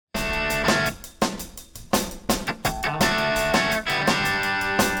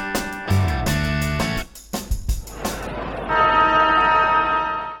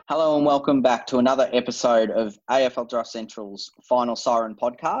welcome back to another episode of AFL Draft Central's Final Siren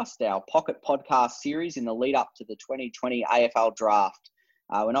podcast, our pocket podcast series in the lead up to the 2020 AFL Draft.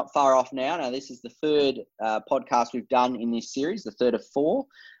 We're not far off now. Now, this is the third podcast we've done in this series, the third of four.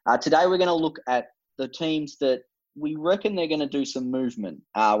 Today, we're going to look at the teams that we reckon they're going to do some movement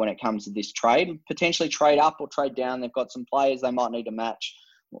when it comes to this trade, potentially trade up or trade down. They've got some players they might need to match.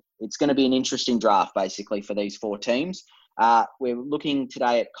 It's going to be an interesting draft, basically, for these four teams. We're looking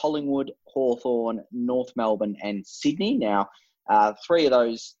today at Collingwood, Hawthorn, North Melbourne and Sydney. Now, three of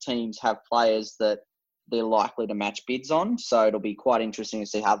those teams have players that they're likely to match bids on, so it'll be quite interesting to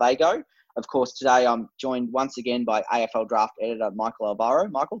see how they go. Of course, today I'm joined once again by AFL Draft editor Michael Alvaro.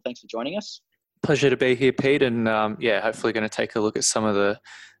 Michael, thanks for joining us. Pleasure to be here, Pete, and hopefully going to take a look at some of the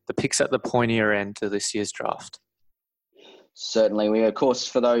picks at the pointier end of this year's draft. Certainly. We, of course,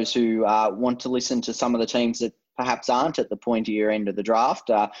 for those who want to listen to some of the teams that perhaps aren't at the pointier end of the draft,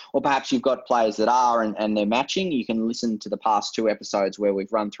 or perhaps you've got players that are and they're matching, you can listen to the past two episodes where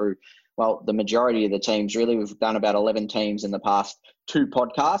we've run through, well, the majority of the teams, really. We've done about 11 teams in the past two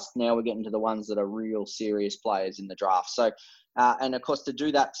podcasts. Now we're getting to the ones that are real serious players in the draft. So, and of course, to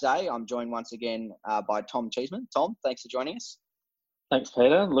do that today, I'm joined once again by Tom Cheeseman. Tom, thanks for joining us. Thanks,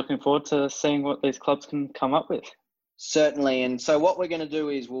 Peter. Looking forward to seeing what these clubs can come up with. Certainly. And so what we're going to do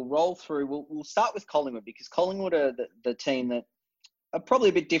is we'll roll through. We'll start with Collingwood, because Collingwood are the team that are probably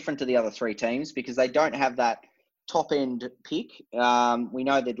a bit different to the other three teams because they don't have that top-end pick. We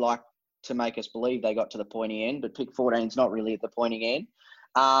know they'd like to make us believe they got to the pointy end, but pick 14 is not really at the pointy end.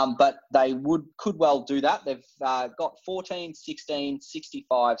 But they could well do that. They've got 14, 16,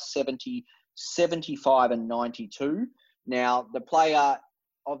 65, 70, 75 and 92. Now, the player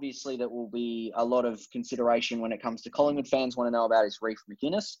obviously that will be a lot of consideration when it comes to Collingwood fans want to know about is Reef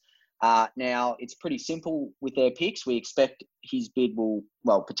McInnes. Now, it's pretty simple with their picks. We expect his bid will,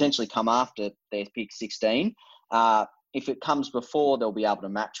 potentially come after their pick 16. If it comes before, they'll be able to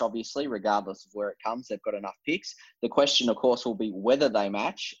match, obviously, regardless of where it comes. They've got enough picks. The question, of course, will be whether they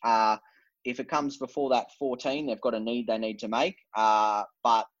match. If it comes before that 14, they've got a need they need to make,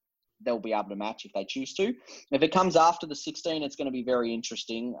 but they'll be able to match if they choose to. If it comes after the 16, it's going to be very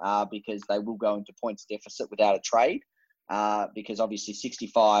interesting because they will go into points deficit without a trade because obviously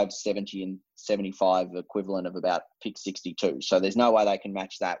 65, 70 and 75 equivalent of about pick 62. So there's no way they can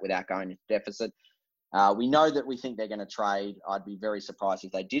match that without going into deficit. We know that we think they're going to trade. I'd be very surprised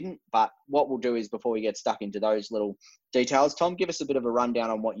if they didn't. But what we'll do is before we get stuck into those little details, Tom, give us a bit of a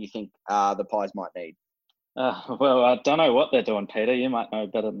rundown on what you think the Pies might need. Well, I don't know what they're doing, Peter. You might know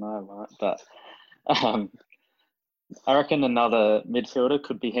better than I might. But I reckon another midfielder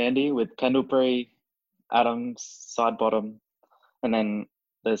could be handy with Pendlebury, Adams, side bottom. And then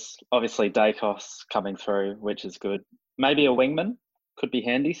there's obviously Dacos coming through, which is good. Maybe a wingman could be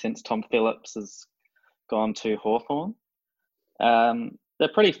handy since Tom Phillips has gone to Hawthorn.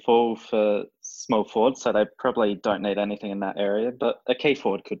 They're pretty full for small forwards, so they probably don't need anything in that area. But a key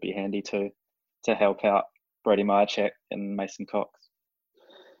forward could be handy too to help out Brody Myercheck and Mason Cox.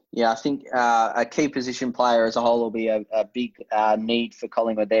 Yeah, I think a key position player as a whole will be a big need for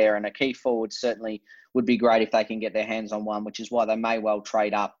Collingwood there, and a key forward certainly would be great if they can get their hands on one, which is why they may well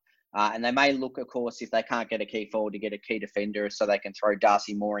trade up. And they may look, of course, if they can't get a key forward, to get a key defender so they can throw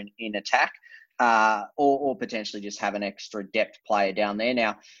Darcy Moore in attack or potentially just have an extra depth player down there.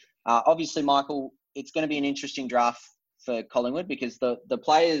 Now, obviously, Michael, it's going to be an interesting draft for Collingwood because the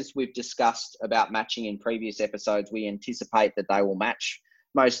players we've discussed about matching in previous episodes, we anticipate that they will match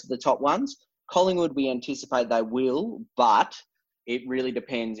most of the top ones. Collingwood, we anticipate they will, but it really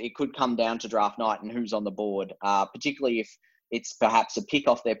depends. It could come down to draft night and who's on the board, particularly if it's perhaps a pick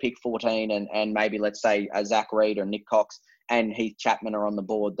off their pick 14 and maybe, let's say, Zach Reid or Nick Cox and Heath Chapman are on the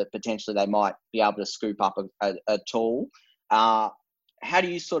board that potentially they might be able to scoop up a tall. How do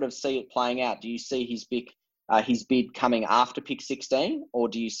you sort of see it playing out? Do you see his bid coming after pick 16, or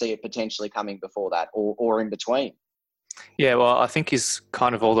do you see it potentially coming before that or in between? Yeah, well, I think he's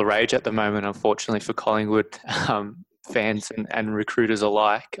kind of all the rage at the moment, unfortunately, for Collingwood fans and recruiters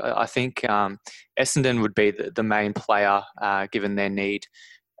alike. I think Essendon would be the main player, given their need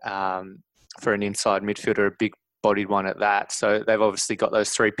for an inside midfielder, a big-bodied one at that. So they've obviously got those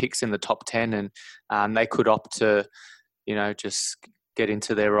three picks in the top 10, and they could opt to, just get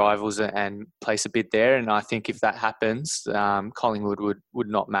into their rivals and place a bid there. And I think if that happens, Collingwood would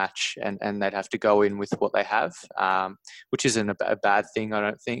not match and they'd have to go in with what they have, which isn't a bad thing, I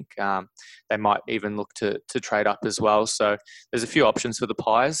don't think. They might even look to trade up as well. So there's a few options for the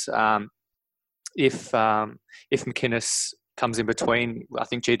Pies. If McInnes comes in between. I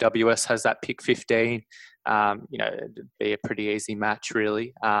think GWS has that pick 15. It'd be a pretty easy match,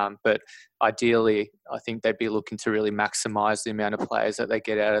 really. But ideally, I think they'd be looking to really maximise the amount of players that they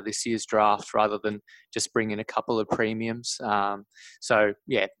get out of this year's draft rather than just bring in a couple of premiums. McInnes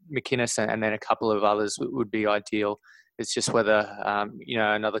and then a couple of others would be ideal. It's just whether,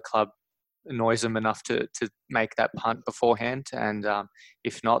 another club annoys them enough to make that punt beforehand. And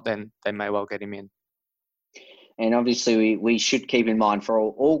if not, then they may well get him in. And obviously, we should keep in mind for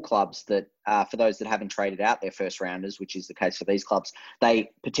all clubs that for those that haven't traded out their first rounders, which is the case for these clubs,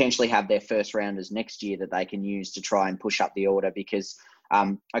 they potentially have their first rounders next year that they can use to try and push up the order, because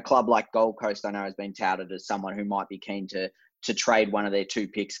a club like Gold Coast, I know, has been touted as someone who might be keen to trade one of their 2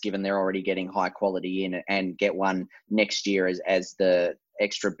 picks, given they're already getting high quality in, and get one next year as the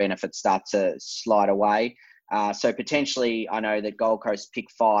extra benefits start to slide away. So potentially, I know that Gold Coast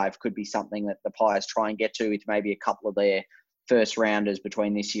pick 5 could be something that the Pies try and get to with maybe a couple of their first rounders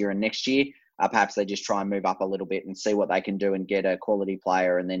between this year and next year. Perhaps they just try and move up a little bit and see what they can do and get a quality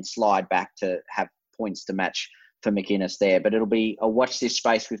player, and then slide back to have points to match for McInnes there. But it'll be a watch this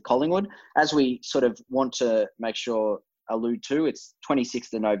space with Collingwood. As we sort of want to make sure allude to, it's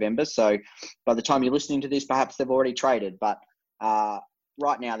 26th of November. So by the time you're listening to this, perhaps they've already traded. But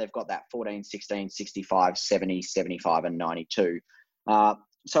right now they've got that 14, 16, 65, 70, 75 and 92.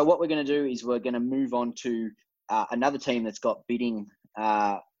 So what we're going to do is we're going to move on to another team that's got bidding,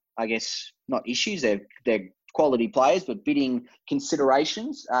 I guess, not issues. They're quality players, but bidding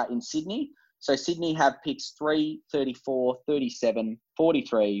considerations in Sydney. So Sydney have picks 3, 34, 37,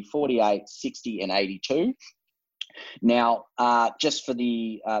 43, 48, 60 and 82. Now, just for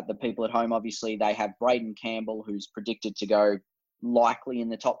the people at home, obviously they have Braden Campbell, who's predicted to go likely in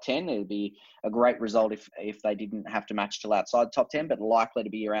the top 10. It would be a great result if they didn't have to match till outside the top 10, but likely to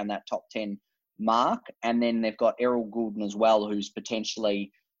be around that top 10 mark. And then they've got Errol Goulden as well, who's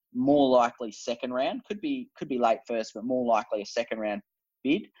potentially more likely second round. Could be late first, but more likely a second round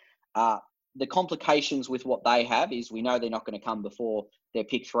bid. The complications with what they have is we know they're not going to come before their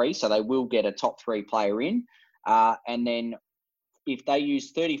pick 3, so they will get a top 3 player in. And then if they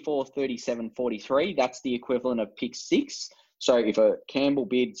use 34, 37, 43, that's the equivalent of pick 6. So if a Campbell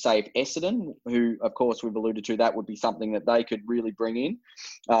bid, say if Essendon, who of course we've alluded to, that would be something that they could really bring in,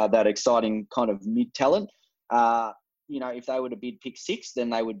 that exciting kind of mid talent. If they were to bid pick 6,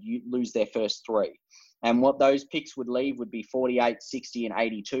 then they would lose their first 3. And what those picks would leave would be 48, 60 and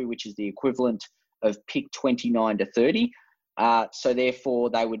 82, which is the equivalent of pick 29 to 30. So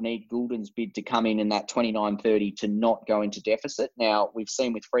therefore, they would need Goulden's bid to come in that 29-30 to not go into deficit. Now, we've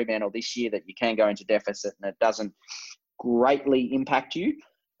seen with Fremantle this year that you can go into deficit and it doesn't greatly impact you.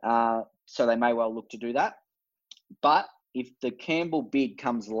 So they may well look to do that. But if the Campbell bid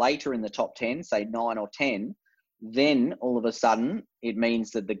comes later in the top 10, say 9 or 10, then all of a sudden it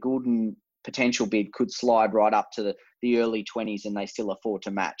means that the Goulden potential bid could slide right up to the early 20s and they still afford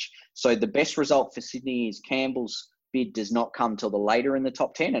to match. So the best result for Sydney is Campbell's bid does not come till the later in the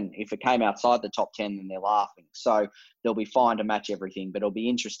top 10. And if it came outside the top 10, then they're laughing. So they'll be fine to match everything, but it'll be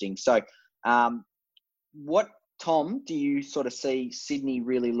interesting. So what, Tom, do you sort of see Sydney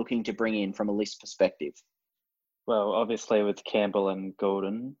really looking to bring in from a list perspective? Well, obviously with Campbell and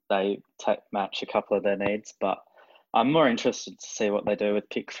Goulden, they match a couple of their needs, but I'm more interested to see what they do with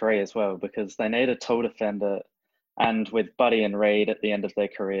pick 3 as well, because they need a tall defender, and with Buddy and Reid at the end of their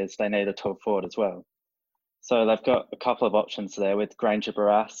careers, they need a tall forward as well. So they've got a couple of options there with Granger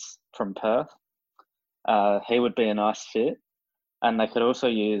Barras from Perth. He would be a nice fit. And they could also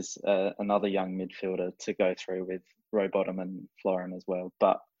use another young midfielder to go through with Rowbottom and Florin as well.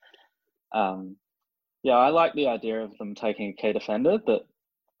 But I like the idea of them taking a key defender, but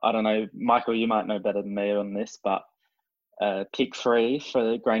I don't know, Michael, you might know better than me on this, but pick 3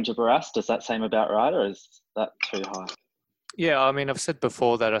 for Granger Barras, does that seem about right, or is that too high? Yeah, I mean, I've said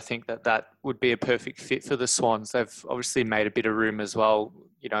before that I think that would be a perfect fit for the Swans. They've obviously made a bit of room as well.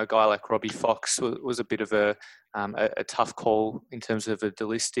 You know, a guy like Robbie Fox was a bit of a tough call in terms of a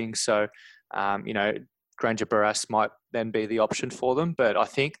delisting. So, Granger Barras might then be the option for them. But I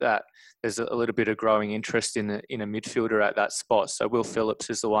think that there's a little bit of growing interest in a midfielder at that spot. So Will Phillips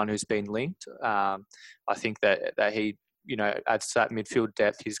is the one who's been linked. I think that he, adds to that midfield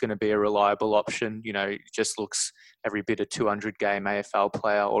depth. He's going to be a reliable option. He just looks every bit a 200-game AFL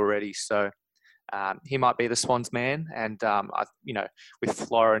player already. So he might be the Swans man. And, with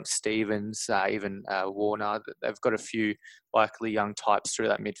Florence, Stevens, even Warner, they've got a few likely young types through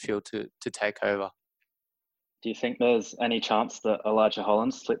that midfield to take over. Do you think there's any chance that Elijah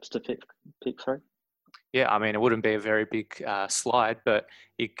Holland slips to pick 3? Yeah, I mean, it wouldn't be a very big slide, but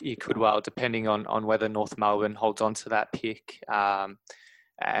you could well, depending on whether North Melbourne holds on to that pick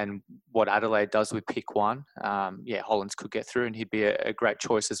and what Adelaide does with pick 1. Yeah, Hollands could get through, and he'd be a great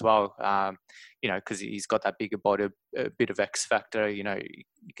choice as well. Because he's got that bigger body, a bit of X factor. You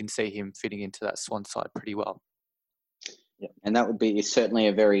can see him fitting into that Swan side pretty well. Yeah, and that would be certainly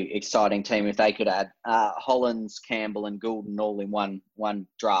a very exciting team if they could add Hollands, Campbell, and Goulden all in one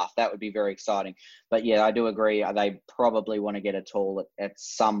draft. That would be very exciting. But yeah, I do agree. They probably want to get a tall at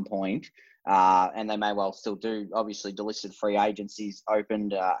some point, and they may well still do. Obviously, delisted free agencies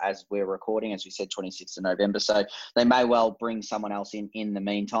opened as we're recording, as we said, 26th of November. So they may well bring someone else in the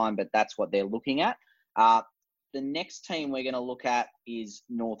meantime. But that's what they're looking at. The next team we're going to look at is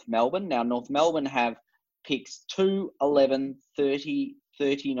North Melbourne. Now, North Melbourne have picks 2, 11, 30,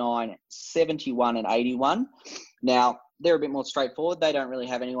 39, 71 and 81. Now, they're a bit more straightforward. They don't really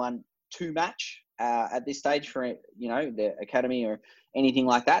have anyone to match at this stage for, their academy or anything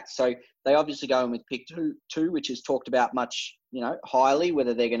like that. So they obviously go in with pick two, which is talked about much, highly,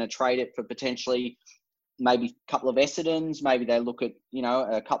 whether they're going to trade it for potentially maybe a couple of Essendons. Maybe they look at,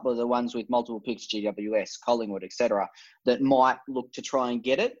 a couple of the ones with multiple picks, GWS, Collingwood, etc., that might look to try and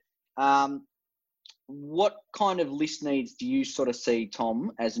get it. What kind of list needs do you sort of see,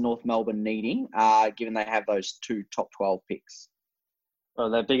 Tom, as North Melbourne needing, given they have those 2 top 12 picks? Well,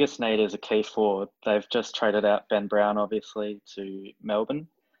 their biggest need is a key forward. They've just traded out Ben Brown, obviously, to Melbourne.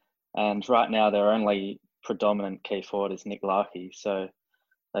 And right now, their only predominant key forward is Nick Larkey. So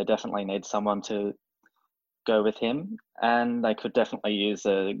they definitely need someone to go with him. And they could definitely use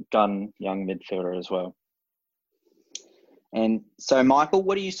a gun young midfielder as well. And so, Michael,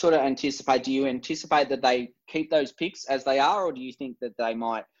 what do you sort of anticipate? Do you anticipate that they keep those picks as they are, or do you think that they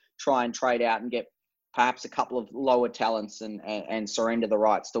might try and trade out and get perhaps a couple of lower talents and surrender the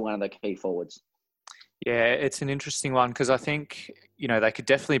rights to one of the key forwards? Yeah, it's an interesting one because I think, they could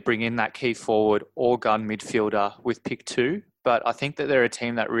definitely bring in that key forward or gun midfielder with pick 2, but I think that they're a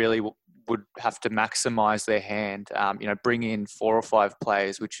team that really would have to maximise their hand, bring in 4 or 5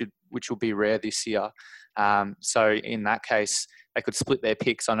 players, which will be rare this year. So in that case, they could split their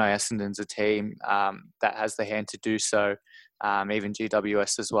picks. I know Essendon's a team that has the hand to do so, even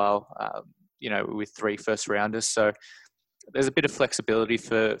GWS as well, with 3 first rounders. So there's a bit of flexibility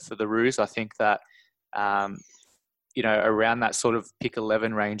for the Roos. I think that, around that sort of pick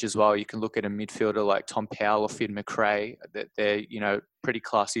 11 range as well, you can look at a midfielder like Tom Powell or Finn McRae. That they're, pretty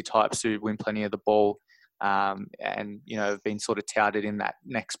classy types who win plenty of the ball. And, have been sort of touted in that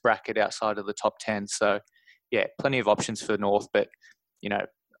next bracket outside of the top 10. So, yeah, plenty of options for North, but,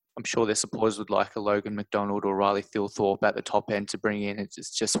 I'm sure their supporters would like a Logan McDonald or Riley Thilthorpe at the top end to bring in.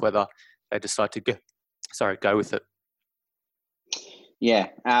 It's just whether they decide to go with it. Yeah.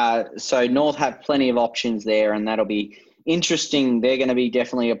 So North have plenty of options there, and that'll be interesting. They're going to be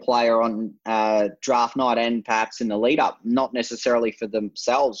definitely a player on draft night and perhaps in the lead up, not necessarily for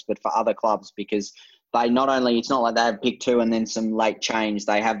themselves, but for other clubs, because they it's not like they have pick 2 and then some late change.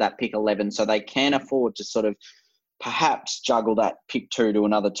 They have that pick 11, so they can afford to sort of perhaps juggle that pick 2 to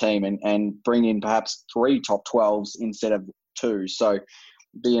another team and bring in perhaps 3 top 12s instead of 2. So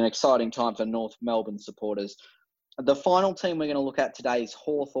be an exciting time for North Melbourne supporters. The final team we're going to look at today is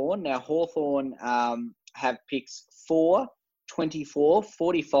Hawthorn. Now, Hawthorn have picks 4, 24,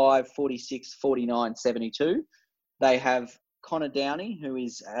 45, 46, 49, 72. They have Connor Downey, who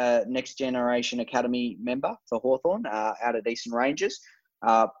is a Next Generation Academy member for Hawthorn out of Eastern Ranges.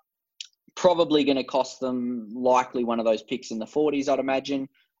 Probably going to cost them likely one of those picks in the 40s, I'd imagine.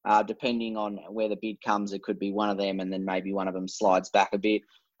 Depending on where the bid comes, it could be one of them and then maybe one of them slides back a bit.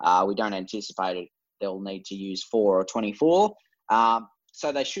 We don't anticipate it. They'll need to use 4 or 24.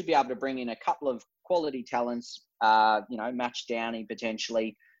 So they should be able to bring in a couple of quality talents, match Downey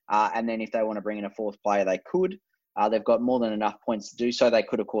potentially. And then if they want to bring in a 4th player, they could. They've got more than enough points to do so. They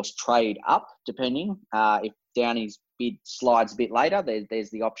could, of course, trade up, depending. If Downey's bid slides a bit later, there's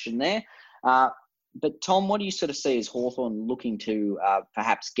the option there. But, Tom, what do you sort of see as Hawthorn looking to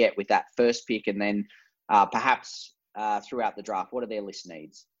perhaps get with that first pick and then perhaps throughout the draft? What are their list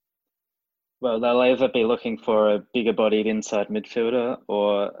needs? Well, they'll either be looking for a bigger bodied inside midfielder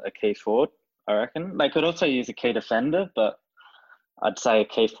or a key forward, I reckon. They could also use a key defender, but I'd say a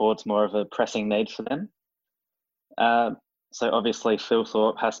key forward's more of a pressing need for them. So obviously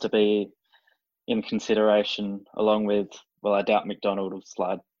Thilthorpe has to be in consideration along with, well, I doubt McDonald will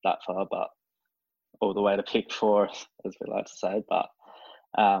slide that far, but all the way to pick 4, as we like to say. But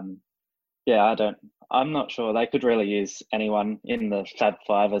I'm not sure. They could really use anyone in the Fab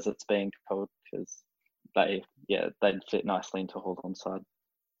 5 as it's being called, because they'd fit nicely into Hawthorn's side.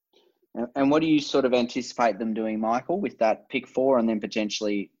 And what do you sort of anticipate them doing, Michael, with that pick 4 and then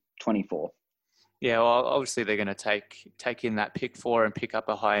potentially 24? Yeah, well, obviously they're going to take in that pick 4 and pick up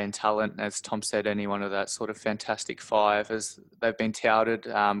a high-end talent. As Tom said, anyone of that sort of fantastic 5, as they've been touted,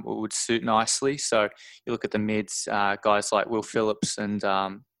 would suit nicely. So you look at the mids, guys like Will Phillips and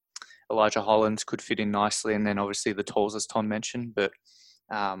Elijah Hollands could fit in nicely. And then obviously the talls, as Tom mentioned. But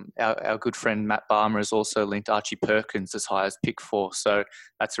our good friend Matt Barmer has also linked Archie Perkins as high as pick 4. So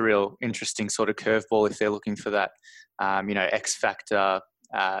that's a real interesting sort of curveball if they're looking for that, X-factor,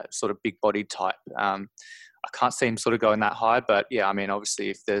 sort of big-bodied type. I can't see him sort of going that high, but yeah, I mean, obviously,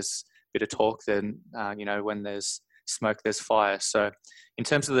 if there's a bit of talk, then when there's smoke, there's fire. So, in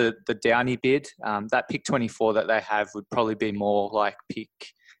terms of the Downey bid, that pick 24 that they have would probably be more like pick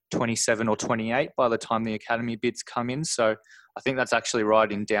 27 or 28 by the time the academy bids come in. So, I think that's actually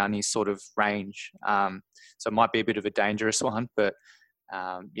right in Downey's sort of range. So, it might be a bit of a dangerous one, but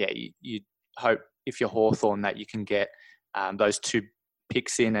you hope if you're Hawthorn that you can get those 2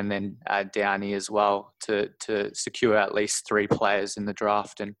 picks in and then Downey as well to secure at least 3 players in the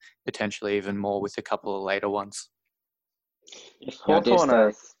draft and potentially even more with a couple of later ones. If Hawthorn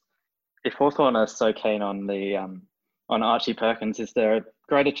are so keen on the on Archie Perkins, is there a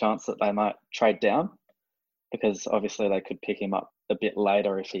greater chance that they might trade down? Because obviously they could pick him up a bit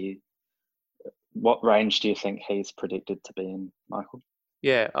later if what range do you think he's predicted to be in, Michael?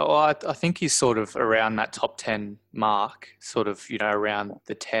 Yeah, well, I think he's sort of around that top 10 mark, sort of, around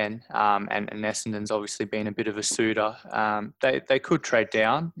the 10. And Essendon's obviously been a bit of a suitor. They could trade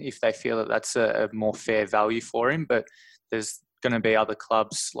down if they feel that that's a more fair value for him, but there's going to be other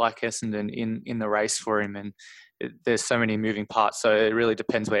clubs like Essendon in the race for him, and there's so many moving parts. So it really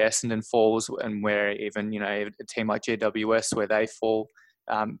depends where Essendon falls and where even, a team like GWS, where they fall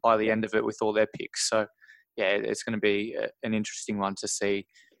by the end of it with all their picks. So yeah, it's going to be an interesting one to see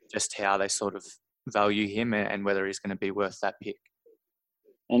just how they sort of value him and whether he's going to be worth that pick.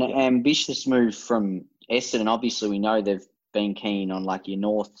 And an ambitious move from Essendon. Obviously, we know they've been keen on like your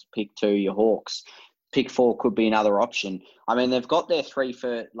North pick 2, your Hawks. Pick 4 could be another option. I mean, they've got their 3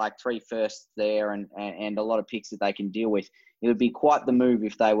 firsts there and a lot of picks that they can deal with. It would be quite the move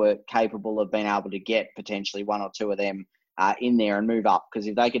if they were capable of being able to get potentially 1 or 2 of them in there and move up, because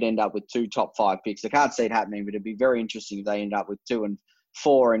if they could end up with 2 top 5 picks, I can't see it happening, but it'd be very interesting if they end up with 2 and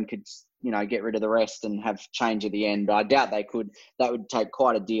 4 and could, get rid of the rest and have change at the end. I doubt they could. That would take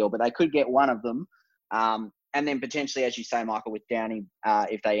quite a deal, but they could get one of them. And then potentially, as you say, Michael, with Downey,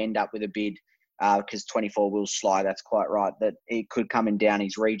 if they end up with a bid, because 24 will slide, that's quite right, that it could come in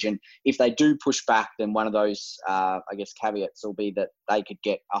Downey's region. If they do push back, then one of those, caveats will be that they could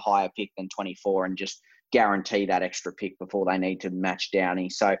get a higher pick than 24 and just guarantee that extra pick before they need to match Downey.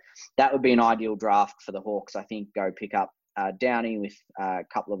 So that would be an ideal draft for the Hawks. I think go pick up Downey with a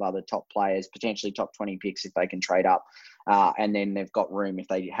couple of other top players, potentially top 20 picks if they can trade up. And then they've got room if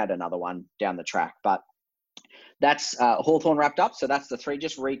they had another one down the track. But that's Hawthorn wrapped up. So that's the 3.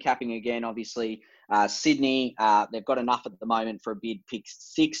 Just recapping again, obviously, Sydney, they've got enough at the moment for a bid pick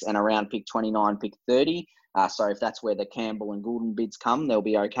 6 and around pick 29, pick 30. So if that's where the Campbell and Goulden bids come, they'll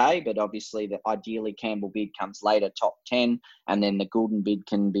be okay. But obviously, ideally, Campbell bid comes later, top 10, and then the Goulden bid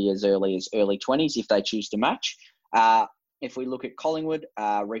can be as early 20s if they choose to match. If we look at Collingwood,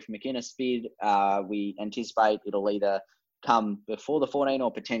 Reef McInnes bid, we anticipate it'll either come before the 14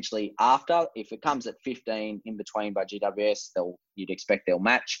 or potentially after. If it comes at 15 in between by GWS, you'd expect they'll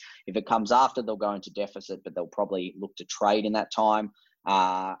match. If it comes after, they'll go into deficit, but they'll probably look to trade in that time.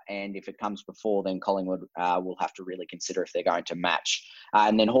 And if it comes before, then Collingwood will have to really consider if they're going to match.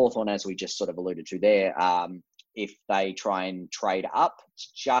 And then Hawthorn, as we just sort of alluded to there, if they try and trade up to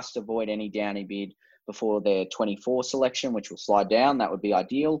just avoid any Downey bid before their 24 selection, which will slide down, that would be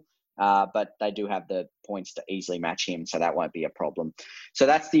ideal. But they do have the points to easily match him, so that won't be a problem. So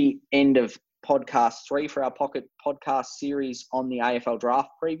that's the end of podcast 3 for our Pocket podcast series on the AFL draft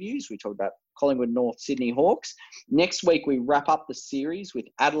previews. We talked about Collingwood, North, Sydney Hawks. Next week, we wrap up the series with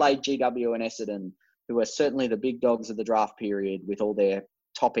Adelaide, GW and Essendon, who are certainly the big dogs of the draft period with all their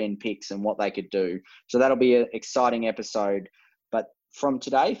top-end picks and what they could do. So that'll be an exciting episode. But from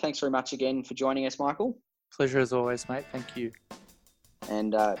today, thanks very much again for joining us, Michael. Pleasure as always, mate. Thank you.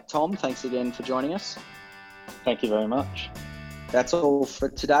 And Tom, thanks again for joining us. Thank you very much. That's all for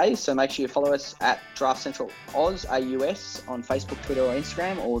today. So make sure you follow us at Draft Central Oz, AUS, on Facebook, Twitter or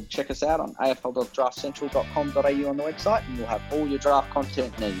Instagram, or check us out on afl.draftcentral.com.au on the website, and you'll have all your draft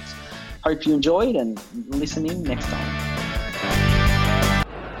content needs. Hope you enjoyed, and listen in next time.